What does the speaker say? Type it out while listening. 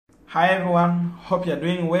Hi everyone, hope you're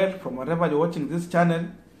doing well from wherever you're watching this channel,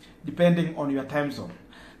 depending on your time zone.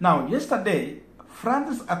 Now, yesterday,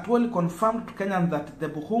 Francis Atwoli confirmed to Kenyans that the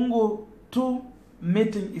Bukhungu 2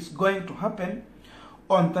 meeting is going to happen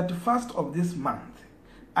on 31st of this month,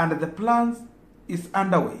 and the plans is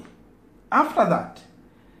underway. After that,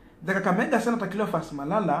 the Kakamega Senator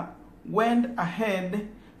Malala went ahead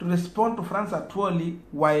to respond to Francis Atwoli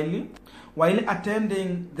while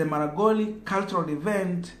attending the Maragoli cultural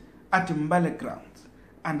event at Mbale grounds.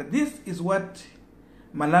 And this is what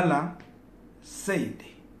Malala said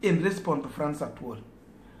in response to Francis Atwoli.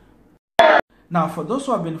 Now, for those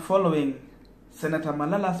who have been following Senator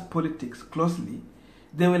Malala's politics closely,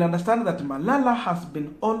 they will understand that Malala has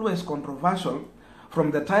been always controversial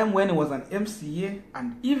from the time when he was an MCA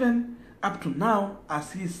and even up to now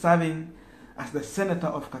as he is serving as the Senator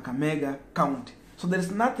of Kakamega County. So there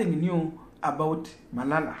is nothing new about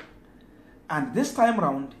Malala. And this time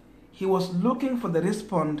round, he was looking for the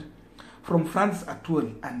response from Francis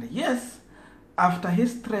Atwoli. And yes, after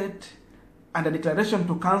his threat and a declaration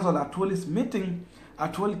to cancel Atwoli's meeting,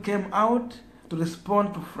 Atwoli came out to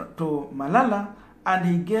respond to Malala, and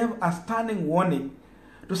he gave a standing warning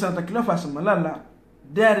to Senator Malala,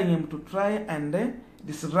 daring him to try and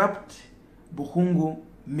disrupt Bukhungu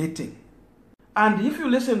meeting. And if you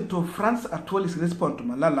listen to Francis Atwoli's response to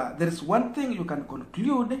Malala, there is one thing you can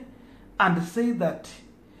conclude and say that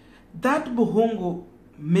Bukhungu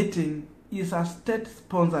meeting is a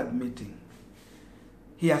state-sponsored meeting.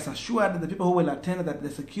 He has assured the people who will attend that the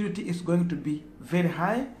security is going to be very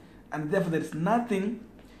high, and therefore there is nothing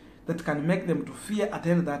that can make them to fear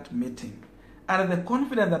attend that meeting. And the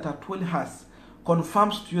confidence that Atwoli has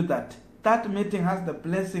confirms to you that that meeting has the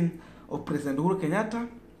blessing of President Uhuru Kenyatta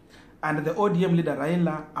and the ODM leader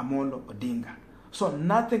Raila Amolo Odinga. So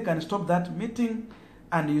nothing can stop that meeting,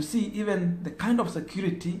 and you see even the kind of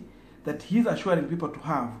security that he's assuring people to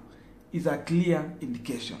have is a clear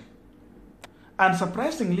indication. And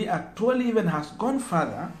surprisingly, Atwoli even has gone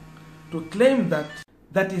further to claim that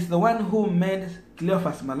that is the one who made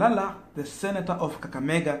Cleophas Malala the Senator of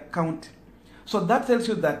Kakamega County. So that tells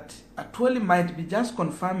you that Atwoli might be just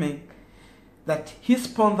confirming that he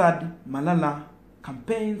sponsored Malala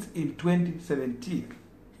campaigns in 2017.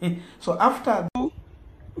 So after...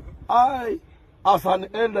 I, as an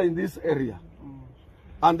elder in this area,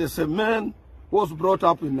 and as a man who was brought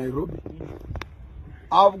up in Nairobi,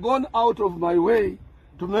 I've gone out of my way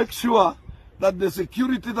to make sure that the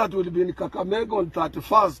security that will be in Kakamega on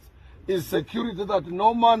 31st is security that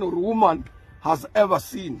no man or woman has ever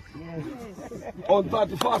seen. Yes. On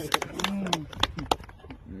 31st.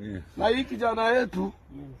 Yes. Na hii kijana yetu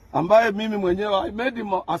ambaye mimi mwenyewe I made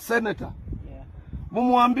him a senator. Yeah.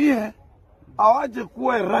 Mumwambie awaje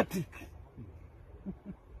kuwa erratic.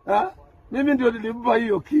 Mimi ndio nilimpa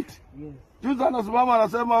hiyo kiti. Yes. Juzi anasimama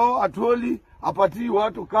anasema Atwoli apatii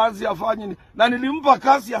watu kazi afanye, na nilimpa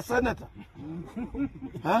kazi ya senator.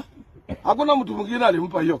 Hakuna mtu mwingine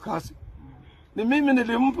alimpa hiyo kazi. Ni mimi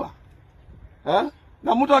nilimpa.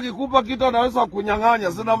 Na mtu akikupa kitu anaweza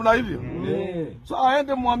kunyang'anya, si namna hivyo? Yeah. So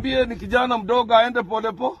aende mwambie ni kijana mdogo aende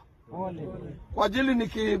polepole. Kwa ajili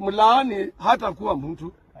nikimlaani hata kuwa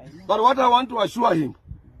mtu. But what I want to assure him,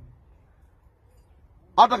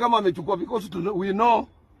 hata kama amechukua, because we know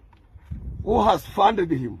who has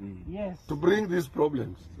funded him to bring these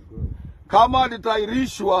problems. Kama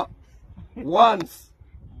alitairishwa once,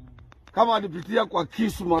 kama alipitia kwa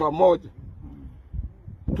kisu mara moja,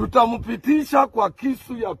 tutampitisha kwa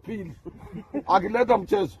kisu ya pili. Akileta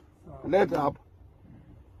mchezo, leta hapa.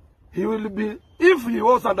 He will be, if he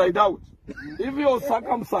was, and I doubt, if he was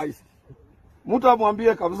circumcised, mtu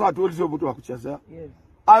amwambie kabisa Atwoli sio mtu wa kuchezea.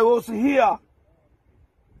 I was here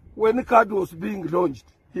when the card was being launched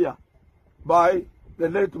here by the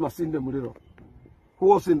late Masinde Muliro, who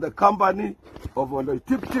was in the company of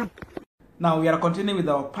Tip. Now we are continuing with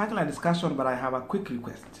our Punchline discussion, but I have a quick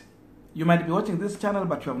request. You might be watching this channel,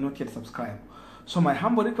 but you have not yet subscribed. So my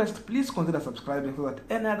humble request, please consider subscribing so that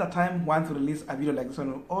any other time once we release a video like this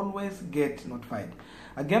one, will always get notified.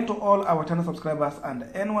 Again, to all our channel subscribers and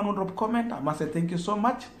anyone who drop comment, I must say thank you so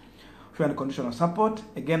much for your unconditional support.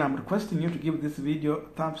 Again, I'm requesting you to give this video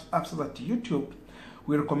thumbs up so that YouTube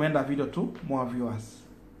will recommend our video to more viewers.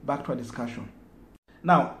 Back to our discussion.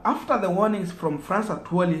 Now, after the warnings from Francis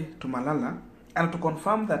Atwoli to Malala, and to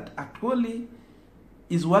confirm that Atwoli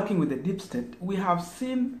is working with the deep state, we have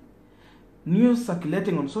seen news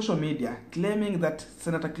circulating on social media claiming that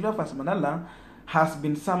Senator Cleophas Malala has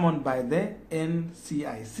been summoned by the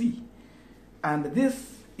NCIC. And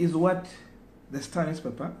this is what the Stureh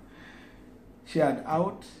newspaper shared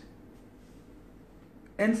out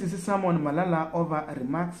NCC summoned Malala over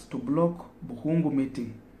remarks to block Bukhungu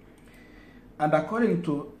meeting. And according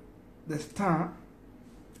to the Star,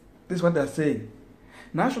 this is what they're saying.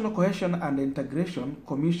 National Cohesion and Integration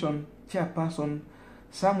Commission Chairperson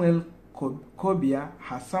Samuel Kobia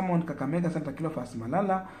has summoned Kakamega Senator Cleophas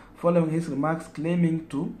Malala following his remarks claiming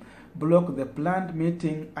to block the planned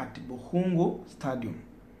meeting at Bukhungu Stadium.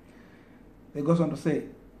 They goes on to say,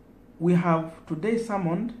 we have today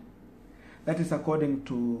summoned, that is according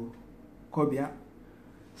to Kobia,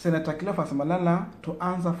 Senator Cleophas Malala to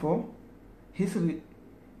answer for his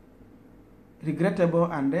regrettable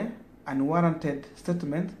and unwarranted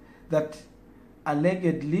statement that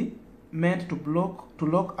allegedly meant to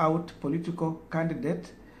lock out political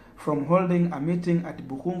candidates from holding a meeting at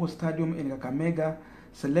Bukhungu Stadium in Kakamega,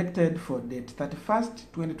 selected for date 31st,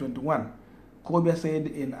 2021, Kobia said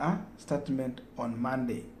in a statement on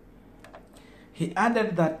Monday. He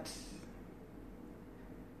added that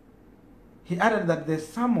the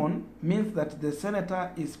summon means that the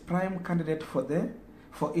senator is prime candidate for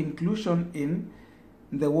inclusion in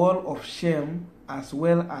the wall of shame, as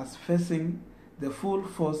well as facing the full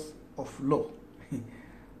force of law.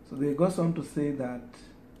 So they goes on to say that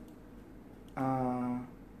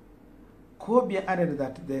Kobia added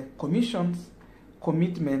that the commission's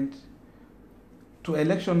commitment to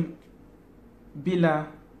election bila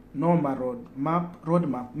normal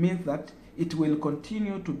roadmap means that it will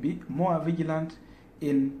continue to be more vigilant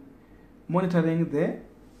in monitoring the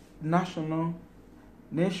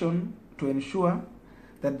nation to ensure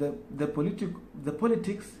that the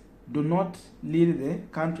politics do not lead the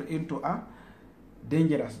country into a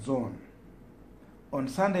dangerous zone. On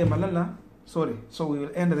Sunday, so we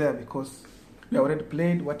will end there because we already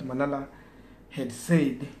played what Malala had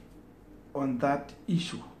said on that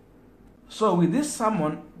issue. So with this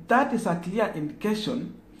summon, that is a clear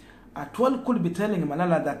indication Atwoli could be telling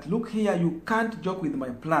Malala that, look here, you can't joke with my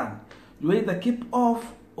plan. You either keep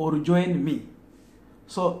off or join me.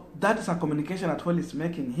 So that is a communication Atwoli is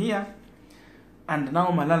making here. And now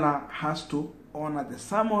Malala has to honor the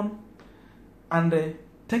summon and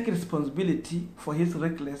take responsibility for his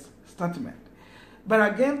reckless statement.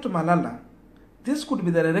 But again to Malala, this could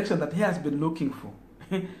be the direction that he has been looking for.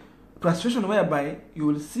 To a situation whereby you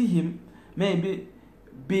will see him maybe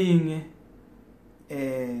being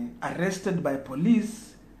arrested by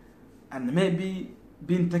police and maybe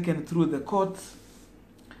being taken through the courts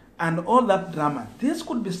and all that drama. This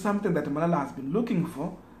could be something that Malala has been looking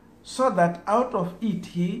for, so that out of it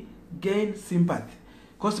he gains sympathy.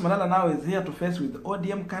 Because Malala now is here to face with the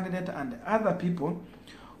ODM candidate and other people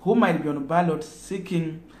who might be on ballot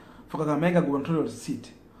seeking for Kakamega gubernatorial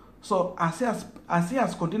seat. So as he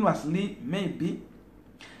has continuously maybe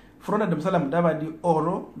fronted Musalia Mudavadi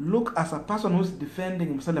or look as a person who is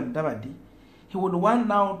defending Musalia Mudavadi, he would want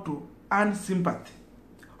now to earn sympathy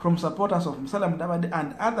from supporters of Musalia Mudavadi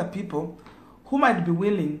and other people who might be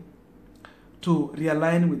willing to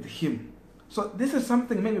realign with him. So this is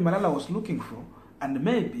something maybe Malala was looking for, and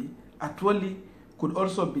maybe Atwoli could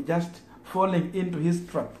also be just falling into his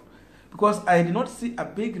trap. Because I did not see a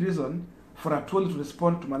big reason for Atwoli to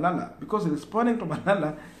respond to Malala. Because responding to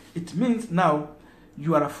Malala, it means now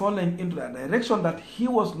you are falling into the direction that he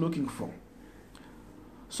was looking for.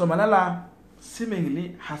 So Malala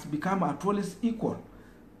seemingly has become Atwoli's equal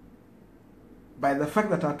by the fact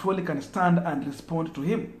that Atwoli can stand and respond to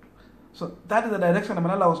him. So that is the direction that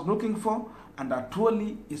Malala was looking for, and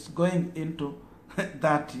Atwoli is going into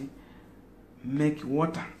that make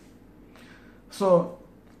water. So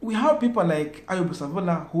we have people like Ayub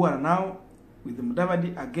Savula who are now with the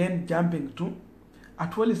Mudavadi again jumping to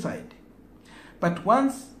Atwoli's side. But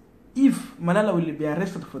if Malala will be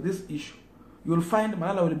arrested for this issue, you will find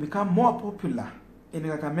Malala will become more popular in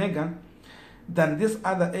Kakamega than this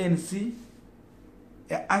other ANC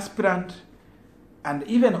aspirant and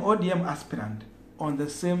even ODM aspirant on the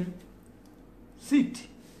same seat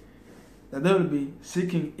that they will be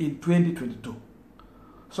seeking in 2022.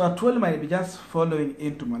 So Atwoli might be just following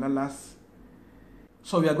into Malala's.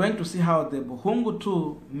 So we are going to see how the Bukhungu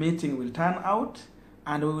 2 meeting will turn out,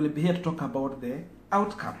 and we will be here to talk about the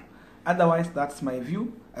outcome. Otherwise, that's my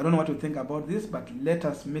view. I don't know what you think about this, but let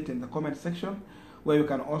us meet in the comment section where you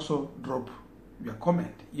can also drop your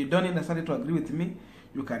comment. You don't necessarily to agree with me.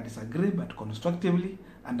 You can disagree, but constructively.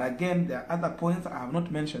 And again, there are other points I have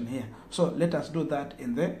not mentioned here. So let us do that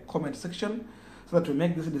in the comment section so that we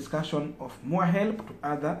make this discussion of more help to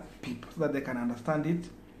other people so that they can understand it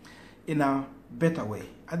in a better way.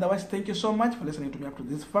 Otherwise, thank you so much for listening to me up to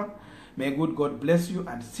this far. May good God bless you,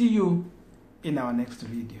 and see you in our next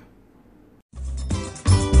video.